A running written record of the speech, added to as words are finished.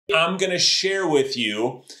I'm going to share with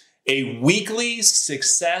you a weekly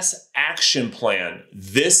success action plan.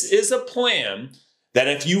 This is a plan that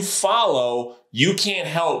if you follow, you can't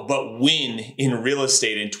help but win in real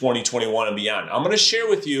estate in 2021 and beyond. I'm going to share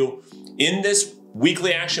with you in this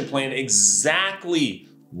weekly action plan exactly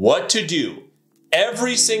what to do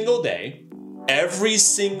every single day, every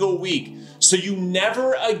single week, so you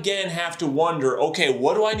never again have to wonder, okay,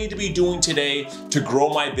 what do I need to be doing today to grow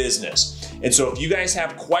my business? And so if you guys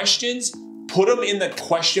have questions, put them in the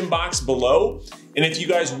question box below. And if you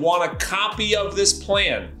guys want a copy of this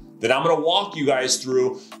plan that I'm gonna walk you guys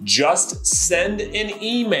through, just send an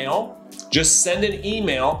email. Just send an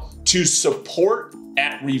email to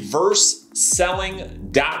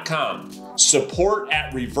support@reverseselling.com.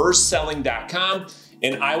 Support@reverseselling.com.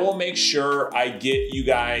 And I will make sure I get you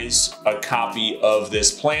guys a copy of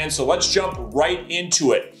this plan. So let's jump right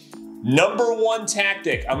into it. Number one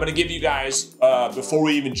tactic I'm gonna give you guys before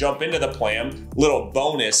we even jump into the plan, little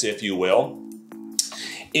bonus if you will,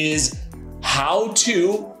 is how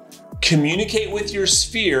to communicate with your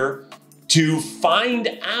sphere to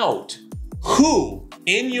find out who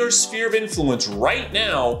in your sphere of influence right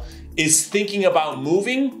now is thinking about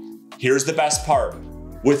moving. Here's the best part.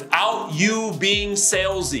 Without you being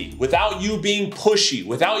salesy, without you being pushy,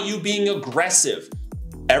 without you being aggressive,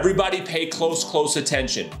 everybody pay close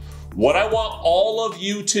attention. What I want all of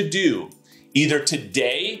you to do, either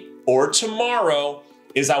today or tomorrow,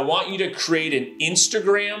 is I want you to create an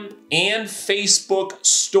Instagram and Facebook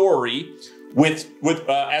story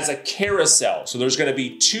as a carousel. So there's gonna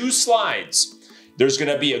be 2 slides. There's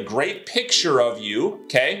gonna be a great picture of you,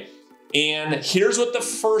 okay? And here's what the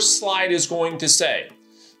first slide is going to say.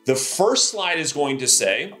 The first slide is going to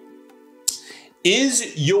say,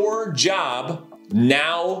 is your job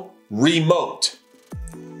now remote?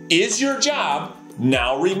 Is your job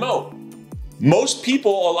now remote? Most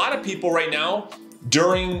people, a lot of people right now,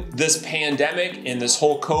 during this pandemic and this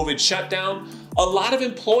whole COVID shutdown, a lot of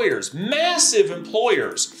employers, massive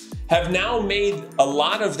employers, have now made a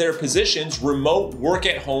lot of their positions remote work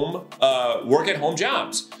at home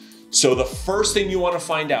jobs. So the first thing you want to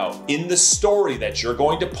find out in the story that you're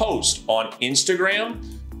going to post on Instagram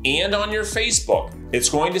and on your Facebook, it's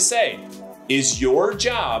going to say, is your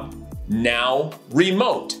job now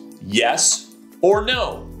remote? Yes or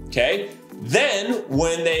no, okay? Then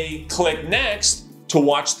when they click next to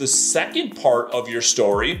watch the second part of your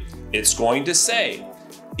story, it's going to say,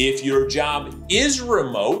 if your job is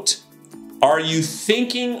remote, are you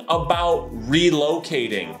thinking about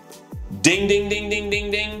relocating? Ding, ding, ding, ding,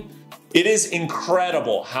 ding, ding. It is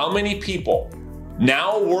incredible how many people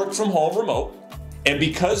now work from home remote, and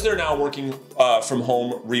because they're now working from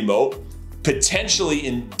home remote, potentially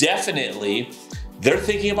indefinitely, they're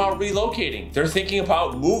thinking about relocating. They're thinking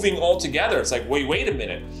about moving altogether. It's like, wait a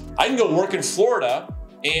minute. I can go work in Florida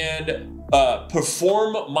and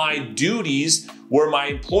perform my duties where my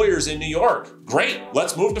employer's in New York. Great,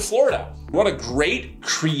 let's move to Florida. What a great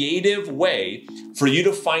creative way for you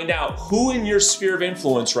to find out who in your sphere of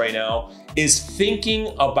influence right now is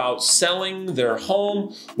thinking about selling their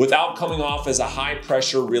home without coming off as a high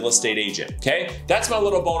pressure real estate agent, okay? That's my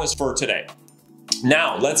little bonus for today.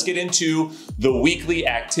 Now, let's get into the weekly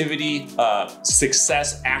activity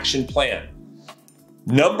success action plan.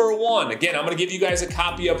 Number one, again, I'm gonna give you guys a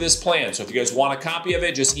copy of this plan. So if you guys want a copy of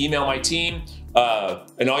it, just email my team.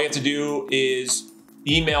 And all you have to do is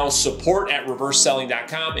email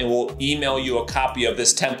support@reverseselling.com and we'll email you a copy of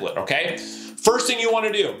this template, okay? First thing you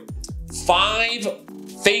wanna do, 5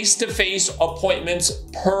 face-to-face appointments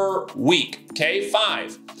per week, okay?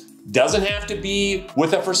 5. Doesn't have to be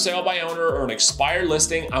with a for sale by owner or an expired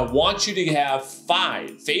listing. I want you to have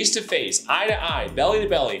 5 face-to-face, eye-to-eye,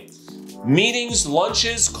 belly-to-belly meetings,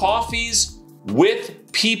 lunches, coffees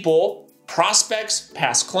with people, prospects,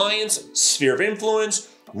 past clients, sphere of influence,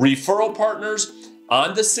 referral partners.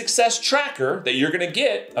 On the success tracker that you're gonna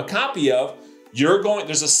get a copy of,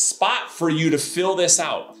 there's a spot for you to fill this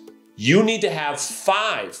out. You need to have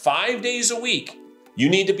 5 days a week. You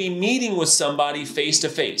need to be meeting with somebody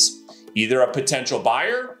face-to-face, either a potential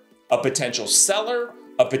buyer, a potential seller,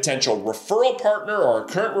 a potential referral partner or a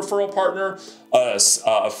current referral partner,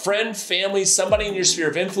 a friend, family, somebody in your sphere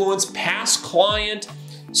of influence, past client.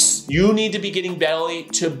 You need to be getting belly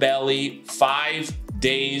to belly 5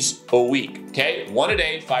 days a week, okay? 1 a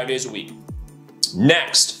day, 5 days a week.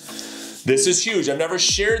 Next, this is huge. I've never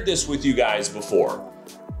shared this with you guys before.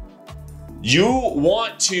 You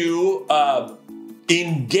want to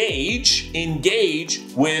engage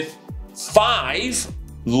with 5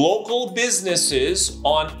 local businesses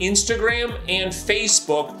on Instagram and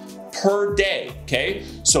Facebook per day, okay?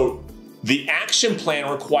 So The action plan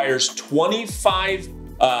requires 25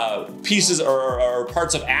 pieces or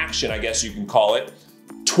parts of action, I guess you can call it.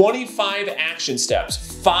 25 action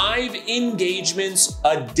steps, 5 engagements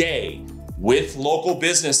a day with local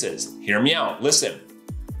businesses. Hear me out, listen.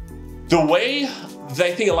 The way that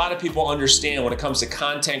I think a lot of people understand when it comes to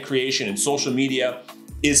content creation and social media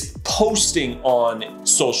is posting on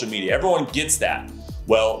social media. Everyone gets that.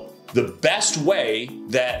 Well, the best way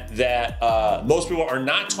that most people are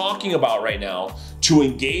not talking about right now to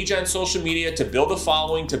engage on social media, to build a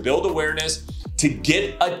following, to build awareness, to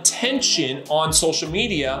get attention on social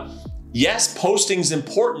media, yes, posting is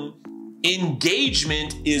important.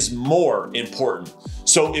 Engagement is more important.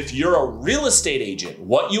 So if you're a real estate agent,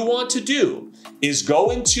 what you want to do is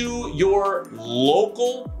go into your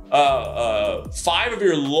local, 5 of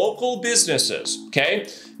your local businesses, okay?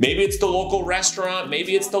 Maybe it's the local restaurant,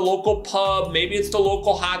 maybe it's the local pub, maybe it's the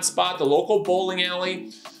local hotspot, the local bowling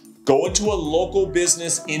alley. Go into a local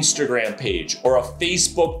business Instagram page or a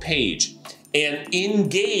Facebook page and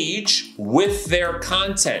engage with their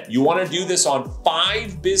content. You want to do this on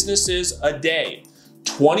 5 businesses a day,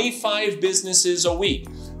 25 businesses a week.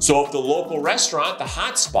 So if the local restaurant, the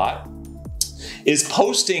hotspot, is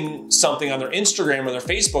posting something on their Instagram or their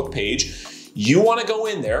Facebook page, you want to go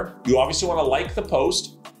in there. You obviously want to like the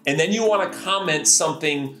post, and then you want to comment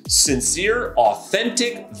something sincere,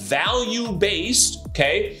 authentic, value-based,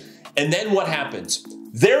 okay? And then what happens?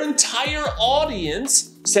 Their entire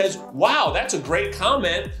audience says, wow, that's a great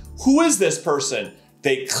comment. Who is this person?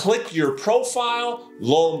 They click your profile.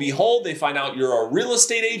 Lo and behold, they find out you're a real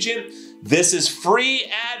estate agent. This is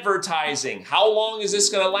free advertising. How long is this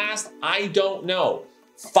going to last? I don't know.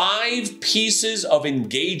 5 pieces of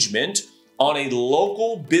engagement on a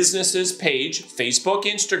local business's page, Facebook,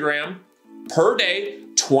 Instagram, per day,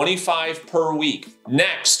 25 per week.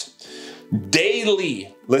 Next,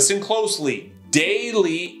 daily, listen closely,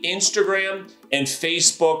 daily Instagram and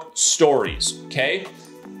Facebook stories, okay?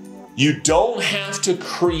 You don't have to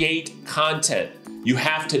create content. You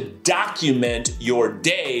have to document your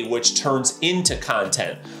day, which turns into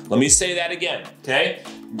content. Let me say that again, okay?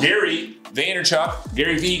 Gary Vaynerchuk,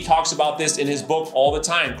 Gary V, talks about this in his book all the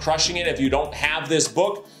time, Crushing It. If you don't have this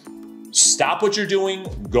book, stop what you're doing,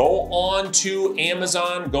 go on to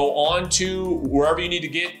Amazon, go on to wherever you need to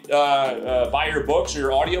get, buy your books or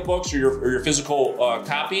your audio books or your physical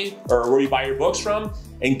copy, or where you buy your books from,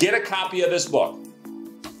 and get a copy of this book.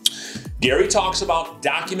 Gary talks about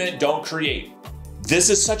document, don't create. This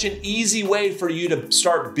is such an easy way for you to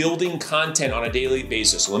start building content on a daily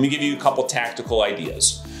basis. So let me give you a couple tactical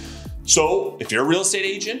ideas. So if you're a real estate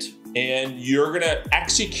agent and you're gonna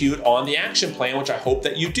execute on the action plan, which I hope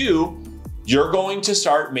that you do, you're going to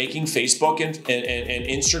start making Facebook and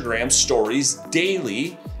Instagram stories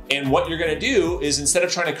daily. And what you're gonna do is, instead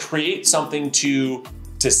of trying to create something to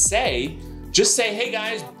say, just say, hey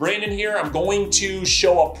guys, Brandon here. I'm going to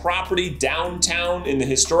show a property downtown in the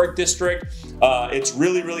historic district. It's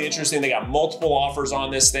really, really interesting. They got multiple offers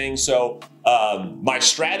on this thing. So my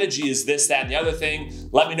strategy is this, that, and the other thing.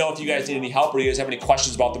 Let me know if you guys need any help or you guys have any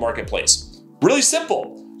questions about the marketplace. Really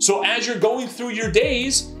simple. So as you're going through your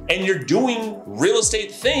days and you're doing real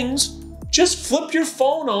estate things, just flip your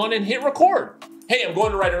phone on and hit record. Hey, I'm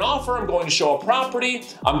going to write an offer. I'm going to show a property.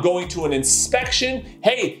 I'm going to an inspection.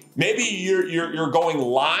 Hey, maybe you're going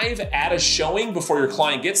live at a showing before your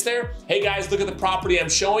client gets there. Hey guys, look at the property I'm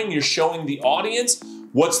showing. You're showing the audience.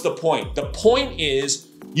 What's the point? The point is,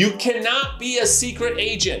 you cannot be a secret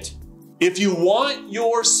agent. If you want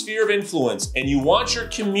your sphere of influence and you want your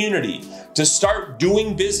community to start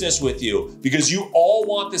doing business with you, because you all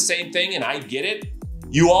want the same thing, and I get it,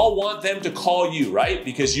 you all want them to call you, right?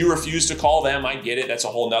 Because you refuse to call them. I get it. That's a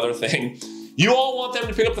whole nother thing. You all want them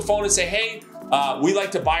to pick up the phone and say, hey, we'd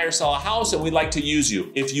like to buy or sell a house and we'd like to use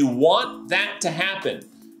you. If you want that to happen,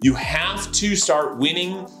 you have to start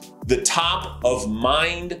winning the top of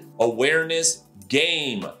mind awareness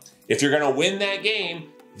game. If you're going to win that game,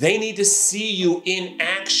 they need to see you in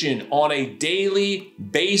action on a daily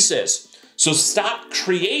basis. So stop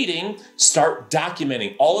creating, start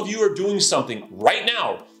documenting. All of you are doing something right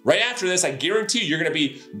now. Right after this, I guarantee you, you're gonna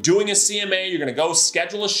be doing a CMA, you're gonna go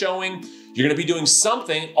schedule a showing, you're gonna be doing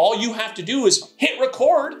something. All you have to do is hit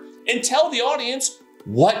record and tell the audience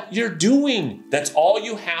what you're doing. That's all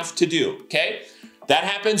you have to do, okay? That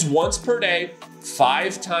happens once per day,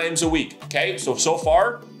 5 times a week, okay? So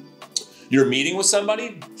far, you're meeting with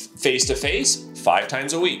somebody face-to-face 5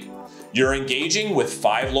 times a week. You're engaging with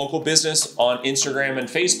 5 local business on Instagram and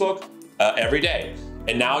Facebook every day.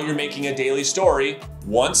 And now you're making a daily story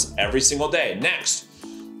once every single day. Next,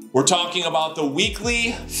 we're talking about the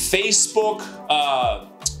weekly Facebook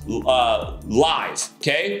live,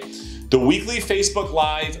 okay? The weekly Facebook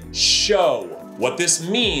Live show. What this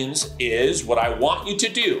means is what I want you to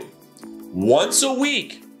do once a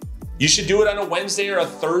week. You should do it on a Wednesday or a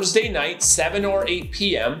Thursday night, 7 or 8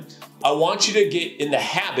 p.m. I want you to get in the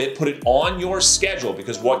habit, put it on your schedule,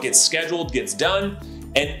 because what gets scheduled gets done.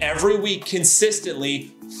 And every week,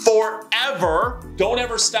 consistently, forever, don't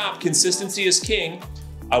ever stop. Consistency is king.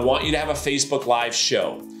 I want you to have a Facebook Live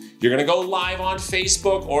show. You're gonna go live on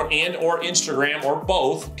Facebook or Instagram or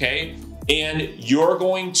both, okay? And you're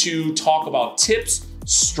going to talk about tips,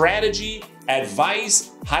 strategy,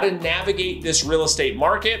 advice, how to navigate this real estate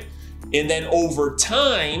market. And then over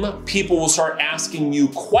time, people will start asking you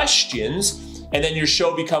questions, and then your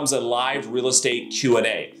show becomes a live real estate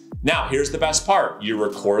Q&A. Now, here's the best part. You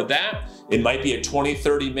record that. It might be a 20,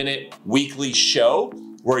 30-minute weekly show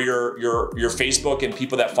where your Facebook and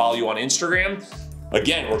people that follow you on Instagram.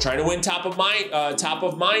 Again, we're trying to win top of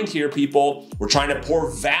mind here, people. We're trying to pour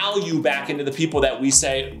value back into the people that we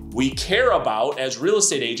say we care about as real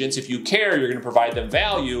estate agents. If you care, you're gonna provide them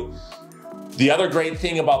value. The other great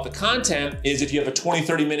thing about the content is if you have a 20,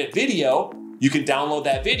 30-minute video, you can download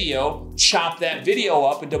that video, chop that video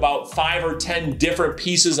up into about 5 or 10 different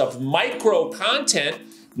pieces of micro content.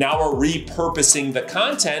 Now we're repurposing the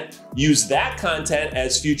content, use that content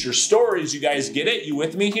as future stories. You guys get it? You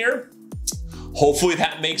with me here? Hopefully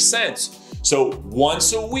that makes sense. So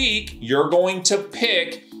once a week, you're going to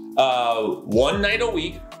pick one night a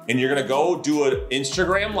week, and you're gonna go do an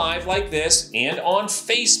Instagram Live like this and on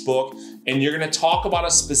Facebook, and you're gonna talk about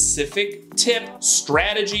a specific tip,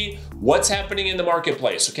 strategy, what's happening in the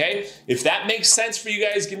marketplace, okay? If that makes sense for you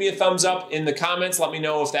guys, give me a thumbs up in the comments. Let me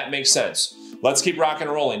know if that makes sense. Let's keep rocking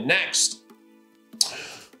and rolling. Next,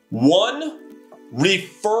 one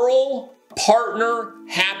referral partner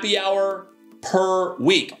happy hour per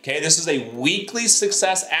week, okay? This is a weekly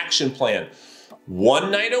success action plan.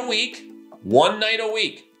 One night a week,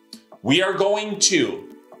 we are going to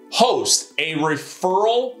host a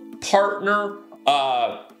referral partner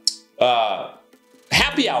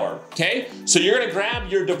happy hour, okay? So you're gonna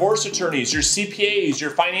grab your divorce attorneys, your CPAs,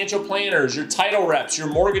 your financial planners, your title reps, your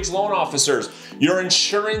mortgage loan officers, your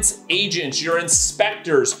insurance agents, your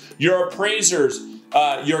inspectors, your appraisers,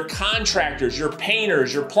 your contractors, your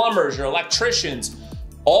painters, your plumbers, your electricians,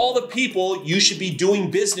 all the people you should be doing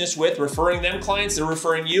business with, referring them clients, they're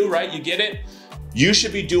referring you, right? You get it? You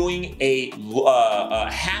should be doing a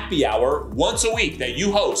happy hour once a week that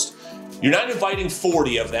you host. You're not inviting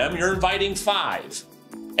 40 of them, you're inviting 5.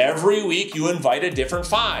 Every week you invite a different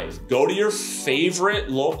 5. Go to your favorite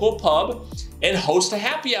local pub and host a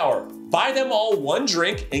happy hour. Buy them all one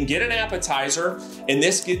drink and get an appetizer, and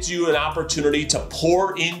this gives you an opportunity to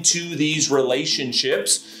pour into these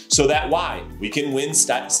relationships so that we can win,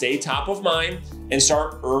 stay top of mind, and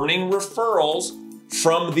start earning referrals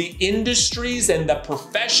from the industries and the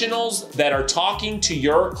professionals that are talking to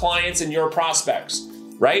your clients and your prospects,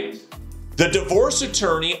 right? The divorce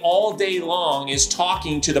attorney all day long is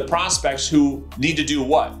talking to the prospects who need to do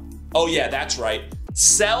what? Oh yeah, that's right,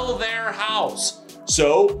 sell their house.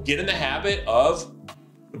 So get in the habit of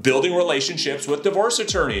building relationships with divorce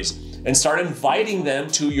attorneys and start inviting them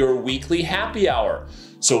to your weekly happy hour.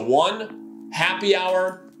 So one happy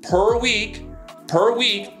hour per week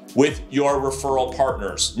with your referral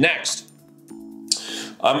partners. Next,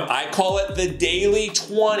 I call it the Daily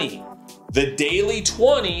 20. The Daily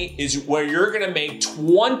 20 is where you're gonna make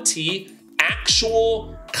 20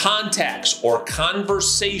 actual contacts or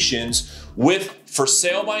conversations with for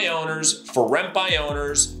sale by owners, for rent by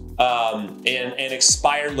owners, and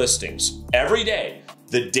expired listings every day.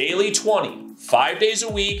 The Daily 20, 5 days a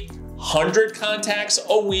week, 100 contacts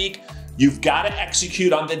a week. You've got to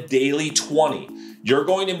execute on the Daily 20. You're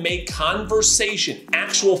going to make conversation,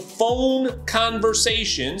 actual phone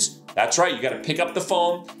conversations. That's right, you got to pick up the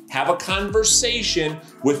phone, have a conversation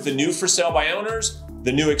with the new for sale by owners,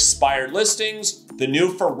 the new expired listings, the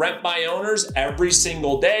new for rent by owners every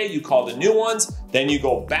single day. You call the new ones, then you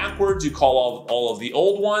go backwards, you call all of the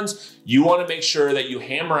old ones. You want to make sure that you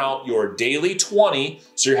hammer out your Daily 20,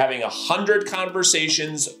 so you're having 100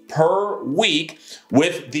 conversations per week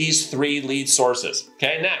with these 3 lead sources.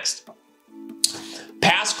 Okay, next.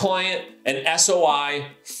 Past client and SOI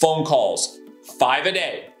phone calls, 5 a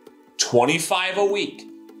day, 25 a week.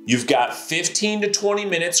 You've got 15 to 20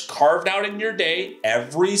 minutes carved out in your day,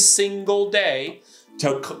 every single day,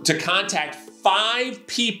 to contact 5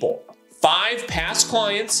 people, 5 past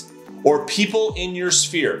clients or people in your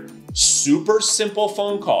sphere. Super simple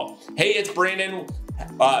phone call. Hey, it's Brandon.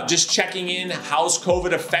 Just checking in. How's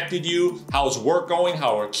COVID affected you? How's work going?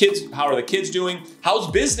 How are the kids doing? How's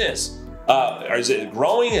business? Or is it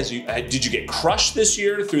growing? Did you get crushed this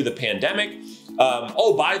year through the pandemic?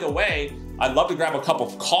 Oh, by the way, I'd love to grab a cup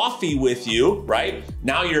of coffee with you, right?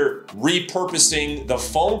 Now you're repurposing the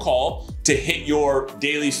phone call to hit your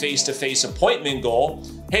daily face-to-face appointment goal.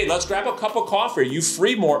 Hey, let's grab a cup of coffee. Are you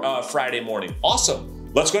free Friday morning?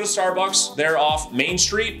 Awesome. Let's go to Starbucks. They're off Main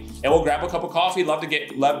Street, and we'll grab a cup of coffee. Love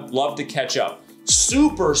to catch up.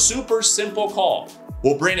 Super, super simple call.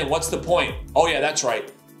 Well, Brandon, what's the point? Oh yeah, that's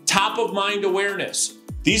right. Top of mind awareness.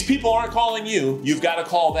 These people aren't calling you. You've got to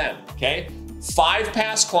call them, okay? 5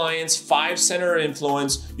 past clients, 5 center of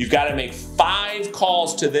influence. You've got to make 5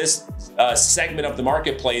 calls to this segment of the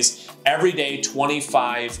marketplace every day,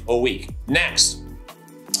 25 a week. Next,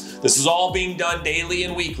 this is all being done daily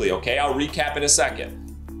and weekly, okay? I'll recap in a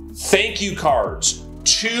second. Thank you cards.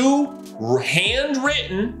 2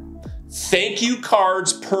 handwritten thank you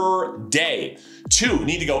cards per day. 2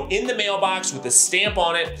 need to go in the mailbox with a stamp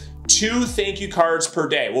on it. 2 thank you cards per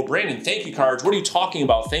day. Well, Brandon, thank you cards, what are you talking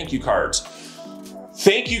about, thank you cards?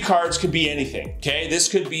 Thank you cards could be anything, okay? This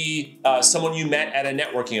could be someone you met at a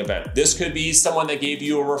networking event. This could be someone that gave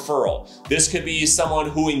you a referral. This could be someone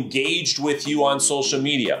who engaged with you on social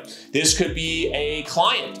media. This could be a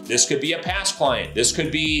client. This could be a past client. This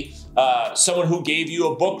could be someone who gave you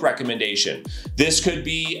a book recommendation. This could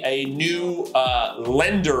be a new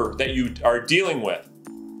lender that you are dealing with.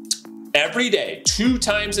 Every day, 2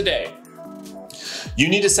 times a day, you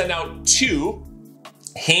need to send out 2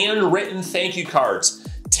 handwritten thank you cards,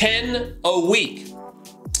 10 a week,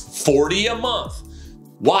 40 a month.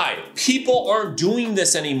 Why? People aren't doing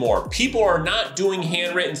this anymore. People are not doing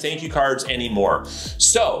handwritten thank you cards anymore.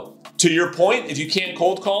 So to your point, if you can't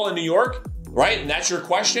cold call in New York, right, and that's your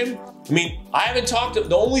question, I mean,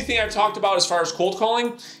 the only thing I've talked about as far as cold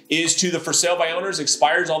calling is to the for sale by owners,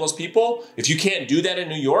 expires, all those people. If you can't do that in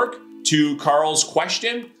New York, to Carl's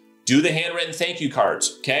question, do the handwritten thank you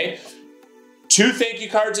cards, okay? 2 thank you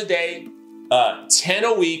cards a day, 10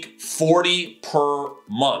 a week, 40 per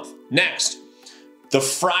month. Next, the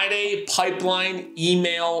Friday pipeline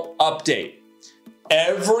email update.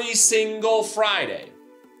 Every single Friday,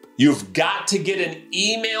 you've got to get an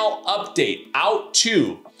email update out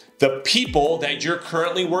to the people that you're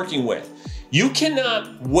currently working with. You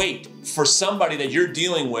cannot wait for somebody that you're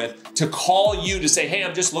dealing with to call you to say, hey,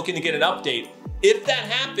 I'm just looking to get an update. If that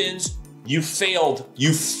happens, you failed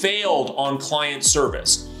on client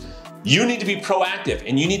service. You need to be proactive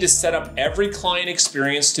and you need to set up every client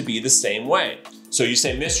experience to be the same way. So you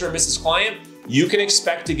say, Mr. and Mrs. Client, you can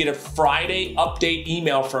expect to get a Friday update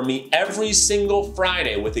email from me every single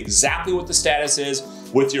Friday with exactly what the status is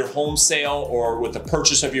with your home sale or with the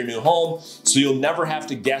purchase of your new home, so you'll never have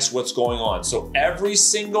to guess what's going on. So every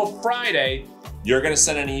single Friday, you're gonna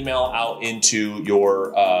send an email out into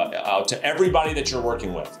your, out to everybody that you're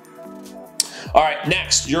working with. All right,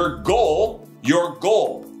 next, your goal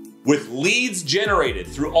with leads generated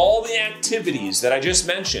through all the activities that I just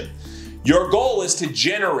mentioned, your goal is to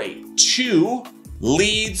generate 2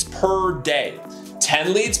 leads per day,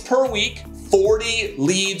 10 leads per week, 40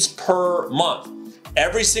 leads per month.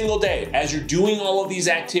 Every single day, as you're doing all of these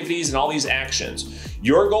activities and all these actions,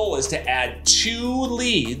 your goal is to add 2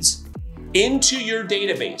 leads into your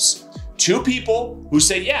database. 2 people who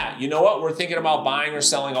say, yeah, you know what, we're thinking about buying or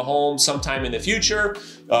selling a home sometime in the future.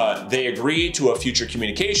 They agree to a future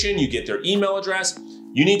communication. You get their email address.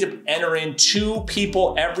 You need to enter in 2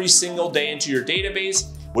 people every single day into your database,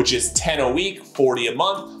 which is 10 a week, 40 a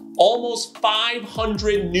month, almost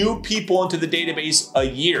 500 new people into the database a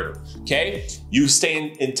year, okay? You stay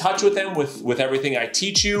in touch with them with everything I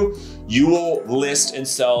teach you, you will list and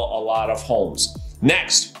sell a lot of homes.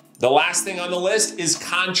 Next, the last thing on the list is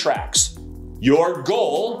contracts. Your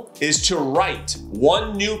goal is to write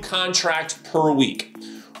 1 new contract per week,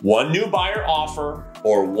 1 new buyer offer,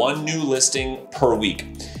 or 1 new listing per week.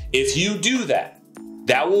 If you do that,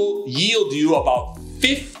 that will yield you about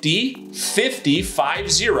 50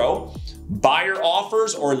 buyer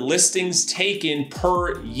offers or listings taken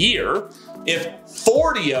per year. If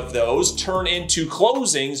 40 of those turn into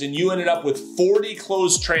closings and you ended up with 40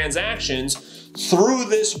 closed transactions through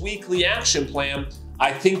this weekly action plan,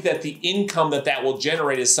 I think that the income that will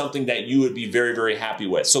generate is something that you would be very, very happy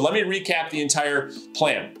with. So let me recap the entire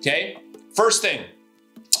plan, okay? First thing,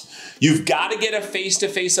 you've got to get a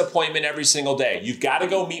face-to-face appointment every single day. You've got to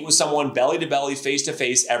go meet with someone belly-to-belly,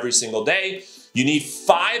 face-to-face every single day. You need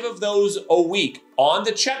 5 of those a week on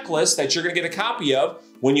the checklist that you're going to get a copy of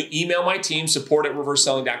when you email my team,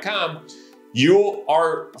 support@reverseselling.com. You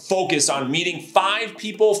are focused on meeting 5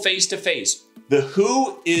 people face-to-face. The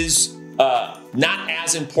who is not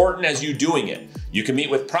as important as you doing it. You can meet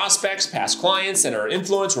with prospects, past clients, center of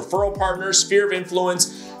influence, referral partners, sphere of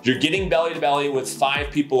influence. You're getting belly to belly with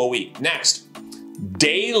 5 people a week. Next,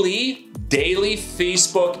 daily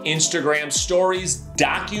Facebook, Instagram stories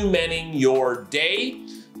documenting your day.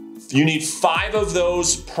 You need 5 of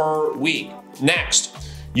those per week. Next,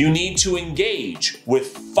 you need to engage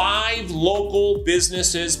with 5 local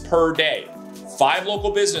businesses per day. 5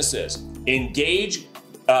 local businesses. Engage.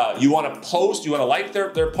 You want to post, you want to like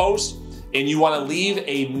their post, and you want to leave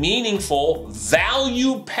a meaningful,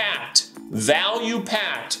 value-packed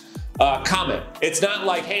comment. It's not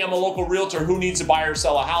like, hey, I'm a local realtor who needs to buy or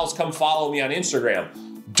sell a house. Come follow me on Instagram.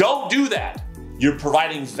 Don't do that. You're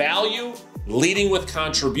providing value, leading with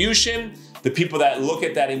contribution. The people that look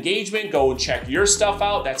at that engagement go and check your stuff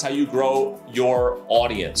out. That's how you grow your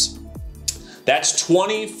audience. That's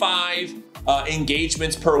 25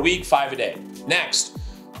 engagements per week, 5 a day. Next,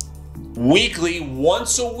 weekly,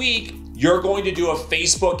 once a week, you're going to do a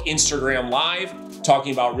Facebook, Instagram Live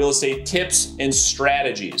talking about real estate tips and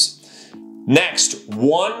strategies. Next,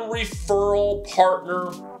 1 referral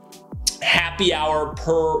partner happy hour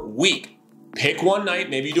per week. Pick one night,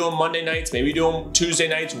 maybe you do them Monday nights, maybe you do them Tuesday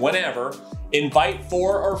nights, whenever. Invite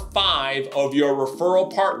 4 or 5 of your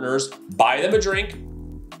referral partners, buy them a drink,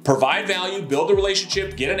 provide value, build a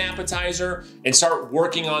relationship, get an appetizer, and start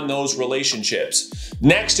working on those relationships.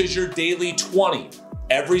 Next is your daily 20.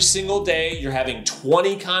 Every single day, you're having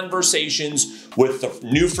 20 conversations with the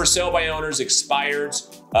new for sale by owners,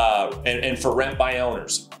 expireds, and for rent by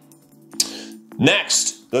owners.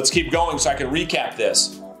 Next, let's keep going so I can recap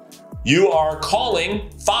this. You are calling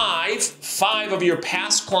 5 of your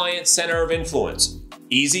past client center of influence.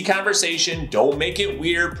 Easy conversation, don't make it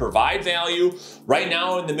weird, provide value. Right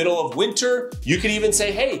now in the middle of winter, you could even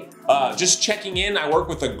say, hey, just checking in, I work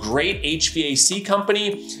with a great HVAC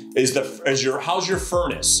company. How's your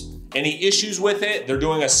furnace? Any issues with it? They're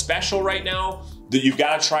doing a special right now that you've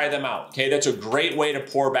got to try them out, okay? That's a great way to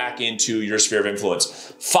pour back into your sphere of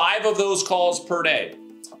influence. 5 of those calls per day.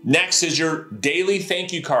 Next is your daily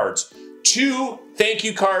thank you cards. 2 thank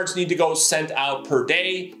you cards need to go sent out per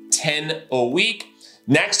day, 10 a week.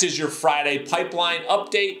 Next is your Friday pipeline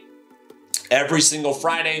update. Every single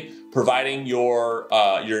Friday, providing your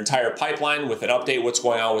entire pipeline with an update, what's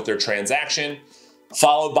going on with their transaction.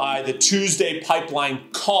 Followed by the Tuesday pipeline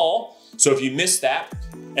call. So if you missed that,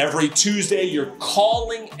 every Tuesday you're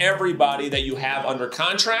calling everybody that you have under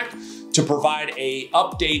contract to provide a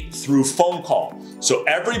update through phone call. So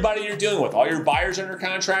everybody you're dealing with, all your buyers under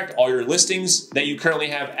contract, all your listings that you currently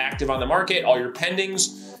have active on the market, all your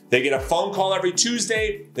pendings, they get a phone call every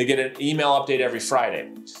Tuesday, they get an email update every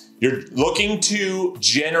Friday. You're looking to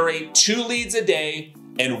generate 2 leads a day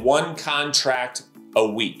and 1 contract a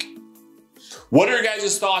week. What are your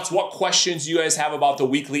guys' thoughts? What questions do you guys have about the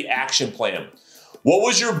weekly action plan?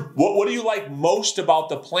 What do you like most about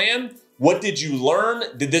the plan? What did you learn?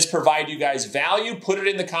 Did this provide you guys value? Put it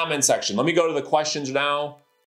in the comment section. Let me go to the questions now.